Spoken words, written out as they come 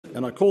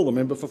and I call the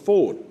member for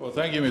Forde. Well,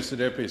 thank you, Mr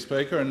Deputy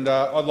Speaker, and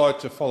I'd like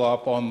to follow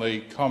up on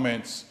the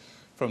comments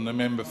from the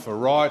member for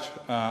Wright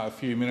a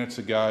few minutes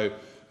ago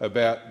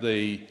about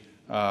the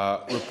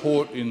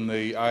report in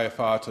the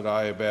AFR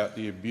today about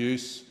the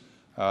abuse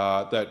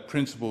that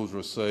principals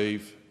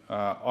receive.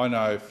 I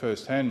know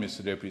firsthand,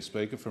 Mr Deputy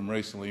Speaker, from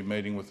recently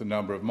meeting with a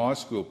number of my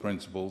school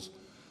principals,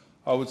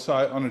 I would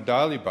say on a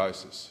daily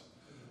basis.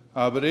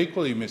 But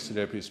equally, Mr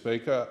Deputy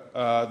Speaker,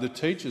 the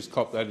teachers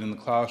cop that in the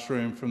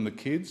classroom from the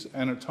kids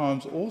and at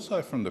times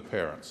also from the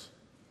parents.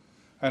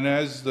 And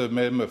as the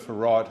member for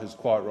Wright has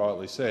quite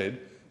rightly said,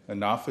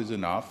 enough is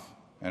enough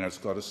and it's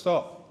got to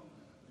stop.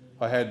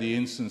 I had the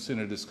instance in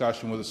a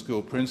discussion with a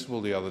school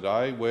principal the other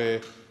day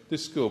where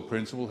this school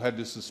principal had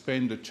to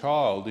suspend a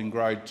child in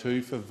grade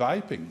 2 for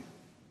vaping.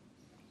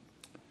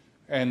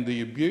 And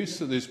the abuse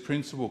that this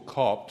principal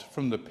copped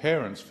from the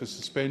parents for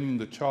suspending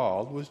the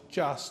child was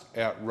just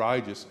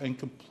outrageous and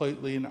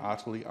completely and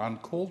utterly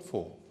uncalled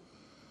for.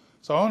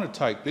 So I want to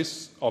take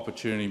this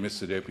opportunity,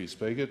 Mr Deputy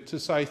Speaker, to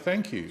say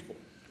thank you.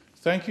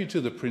 Thank you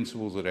to the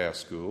principals at our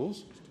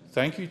schools,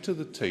 thank you to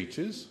the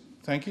teachers,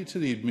 thank you to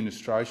the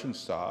administration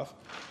staff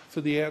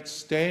for the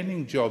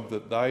outstanding job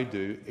that they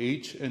do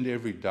each and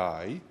every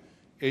day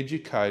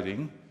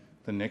educating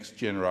the next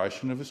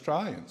generation of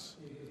Australians.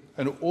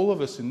 And all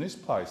of us in this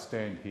place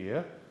stand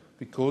here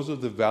because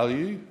of the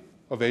value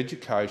of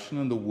education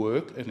and the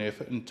work and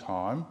effort and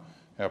time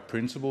our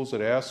principals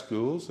at our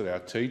schools, that our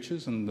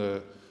teachers and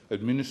the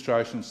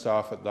administration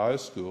staff at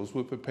those schools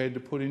were prepared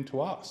to put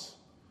into us.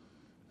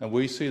 And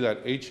we see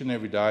that each and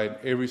every day in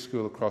every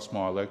school across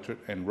my electorate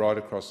and right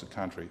across the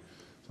country.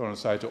 So I want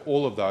to say to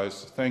all of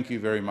those, thank you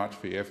very much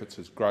for your efforts.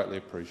 It's greatly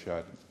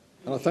appreciated.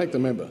 And I thank the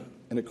member.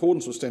 In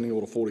accordance with Standing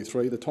Order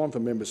 43, the time for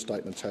member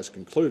statements has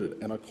concluded,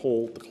 and I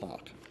call the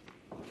clerk.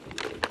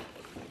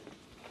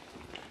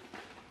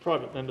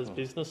 Private members'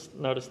 business.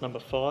 Notice number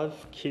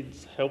 5,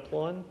 Kids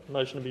Helpline.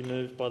 Motion to be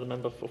moved by the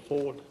member for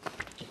Forde.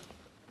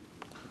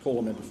 Call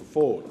the member for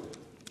Forde.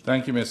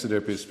 Thank you, Mr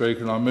Deputy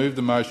Speaker, and I move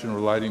the motion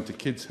relating to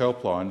Kids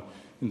Helpline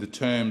in the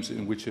terms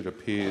in which it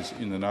appears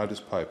in the notice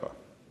paper.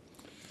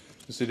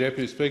 Mr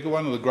Deputy Speaker,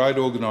 one of the great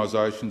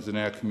organisations in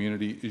our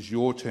community is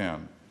Your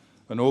Town,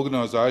 an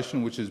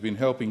organisation which has been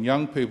helping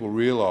young people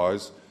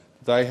realise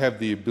they have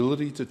the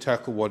ability to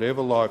tackle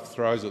whatever life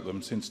throws at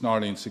them since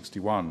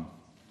 1961.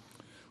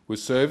 With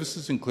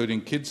services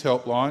including Kids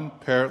Helpline,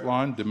 Parent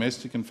Line,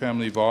 domestic and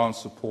family violence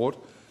support,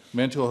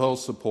 mental health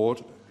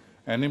support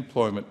and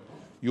employment,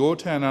 Your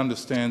Town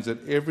understands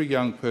that every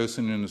young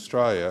person in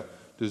Australia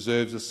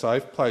deserves a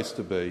safe place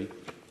to be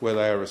where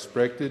they are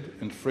respected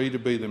and free to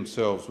be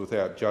themselves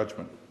without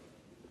judgment.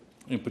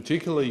 In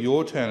particular,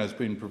 Your Town has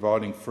been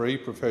providing free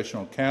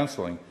professional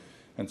counselling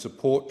and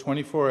support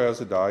 24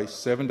 hours a day,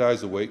 7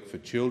 days a week for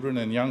children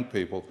and young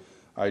people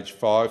aged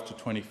 5 to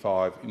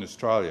 25 in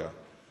Australia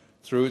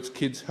through its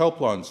Kids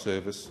Helpline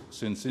service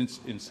since its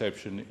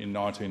inception in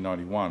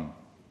 1991.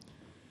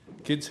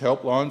 Kids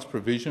Helpline's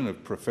provision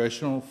of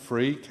professional,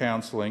 free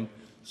counselling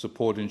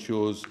support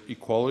ensures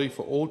equality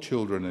for all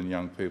children and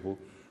young people,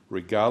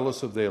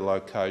 regardless of their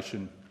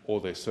location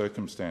or their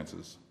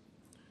circumstances.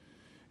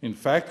 In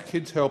fact,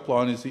 Kids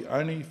Helpline is the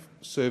only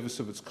service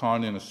of its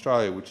kind in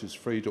Australia which is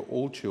free to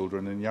all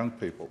children and young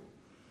people.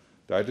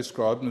 They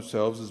describe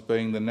themselves as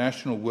being the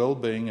national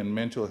wellbeing and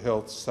mental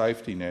health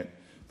safety net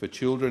for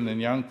children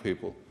and young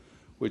people,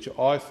 which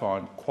I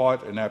find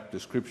quite an apt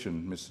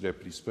description, Mr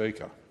Deputy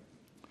Speaker.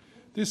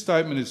 This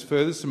statement is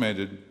further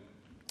cemented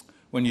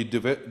when you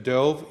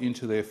delve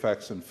into their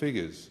facts and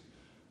figures.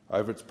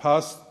 Over its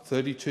past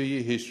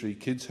 32-year history,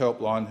 Kids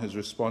Helpline has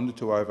responded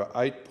to over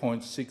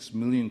 8.6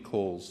 million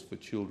calls for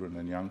children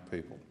and young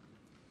people.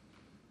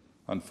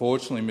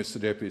 Unfortunately, Mr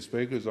Deputy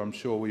Speaker, as I'm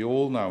sure we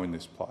all know in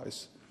this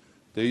place,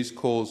 these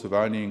calls have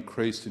only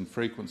increased in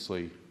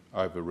frequency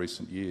over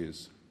recent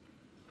years.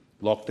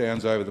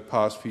 Lockdowns over the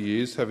past few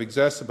years have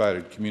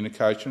exacerbated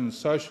communication and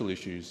social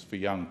issues for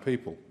young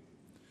people.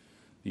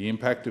 The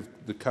impact of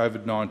the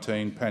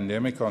COVID-19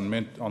 pandemic on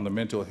the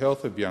mental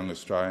health of young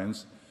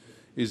Australians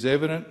is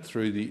evident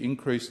through the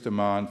increased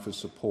demand for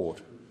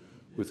support,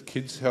 with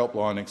Kids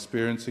Helpline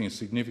experiencing a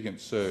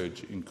significant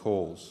surge in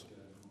calls.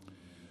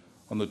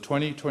 On the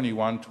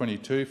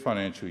 2021-22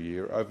 financial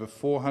year, over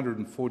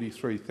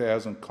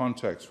 443,000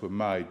 contacts were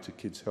made to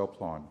Kids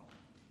Helpline.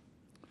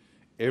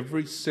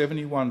 Every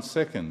 71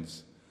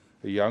 seconds,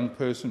 a young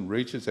person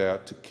reaches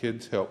out to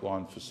Kids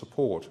Helpline for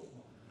support.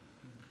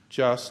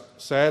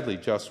 Sadly,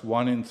 just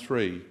 1 in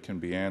 3 can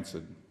be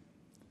answered.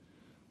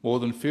 More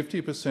than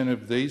 50%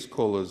 of these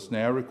callers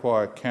now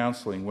require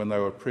counselling when they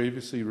were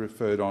previously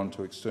referred on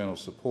to external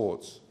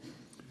supports.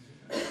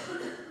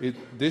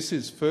 This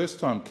is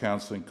first-time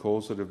counselling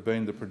calls that have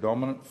been the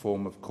predominant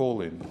form of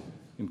call-in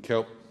in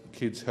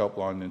Kids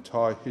Helpline's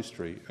entire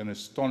history, an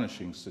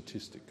astonishing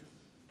statistic.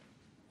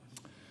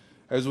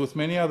 As with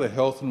many other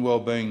health and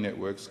wellbeing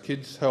networks,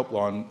 Kids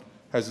Helpline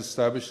has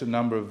established a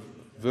number of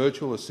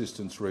virtual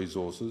assistance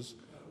resources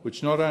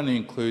which not only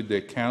include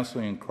their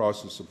counselling and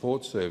crisis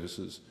support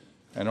services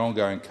and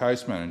ongoing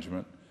case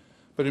management,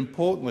 but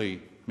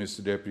importantly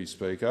Mr Deputy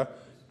Speaker,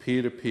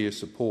 peer-to-peer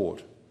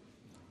support,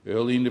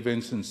 early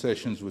intervention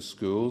sessions with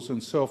schools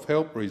and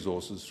self-help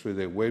resources through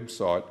their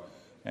website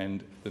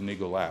and the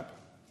Niggle app.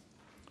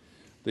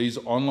 These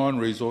online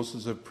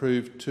resources have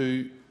proved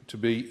to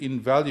be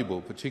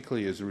invaluable,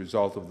 particularly as a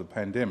result of the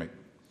pandemic.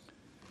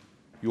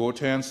 Your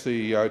Town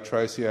CEO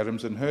Tracy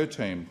Adams and her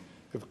team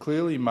have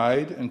clearly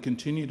made and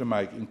continue to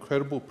make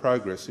incredible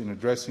progress in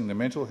addressing the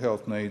mental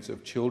health needs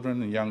of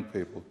children and young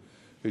people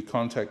who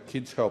contact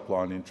Kids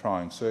Helpline in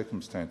trying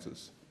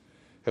circumstances.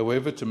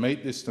 However, to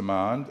meet this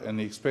demand and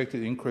the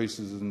expected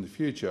increases in the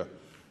future,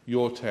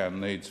 your town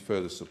needs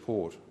further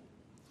support.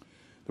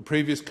 The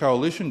previous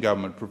coalition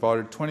government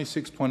provided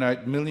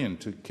 $26.8 million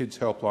to Kids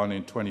Helpline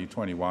in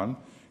 2021,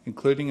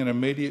 including an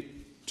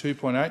immediate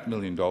 $2.8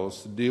 million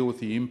to deal with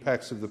the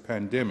impacts of the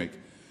pandemic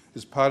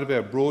as part of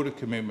our broader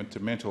commitment to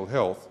mental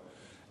health,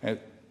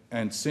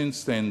 and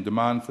since then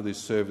demand for this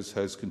service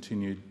has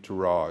continued to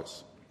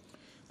rise.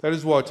 That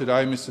is why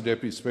today, Mr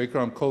Deputy Speaker,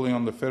 I'm calling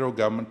on the federal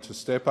government to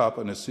step up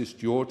and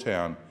assist your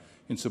town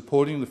in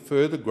supporting the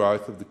further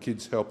growth of the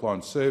Kids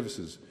Helpline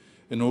services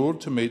in order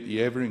to meet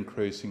the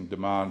ever-increasing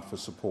demand for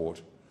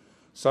support.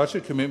 Such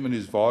a commitment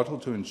is vital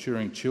to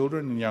ensuring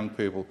children and young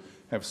people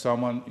have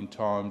someone in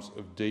times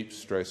of deep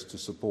stress to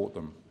support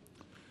them.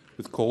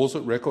 With calls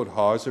at record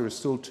highs, there are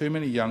still too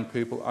many young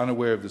people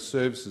unaware of the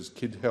services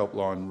Kids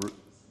Helpline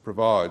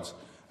provides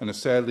and are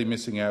sadly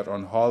missing out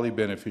on highly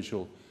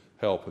beneficial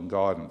help and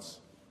guidance.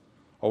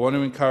 I want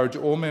to encourage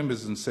all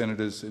members and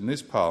senators in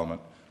this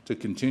parliament to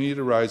continue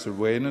to raise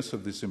awareness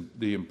of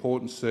the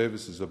important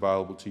services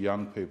available to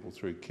young people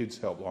through Kids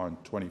Helpline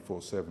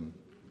 24/7.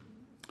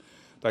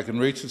 They can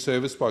reach the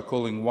service by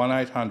calling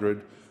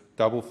 1800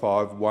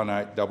 55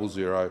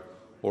 1800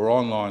 or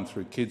online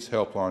through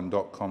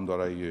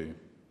kidshelpline.com.au.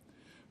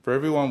 For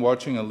everyone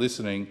watching and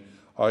listening,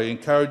 I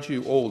encourage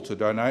you all to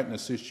donate and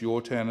assist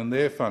your town in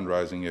their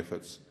fundraising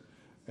efforts,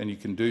 and you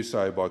can do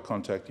so by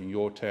contacting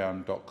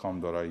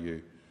yourtown.com.au.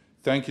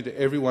 Thank you to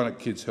everyone at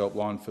Kids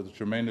Helpline for the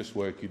tremendous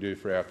work you do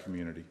for our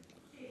community.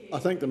 I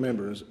thank the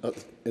members.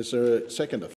 Is there a seconder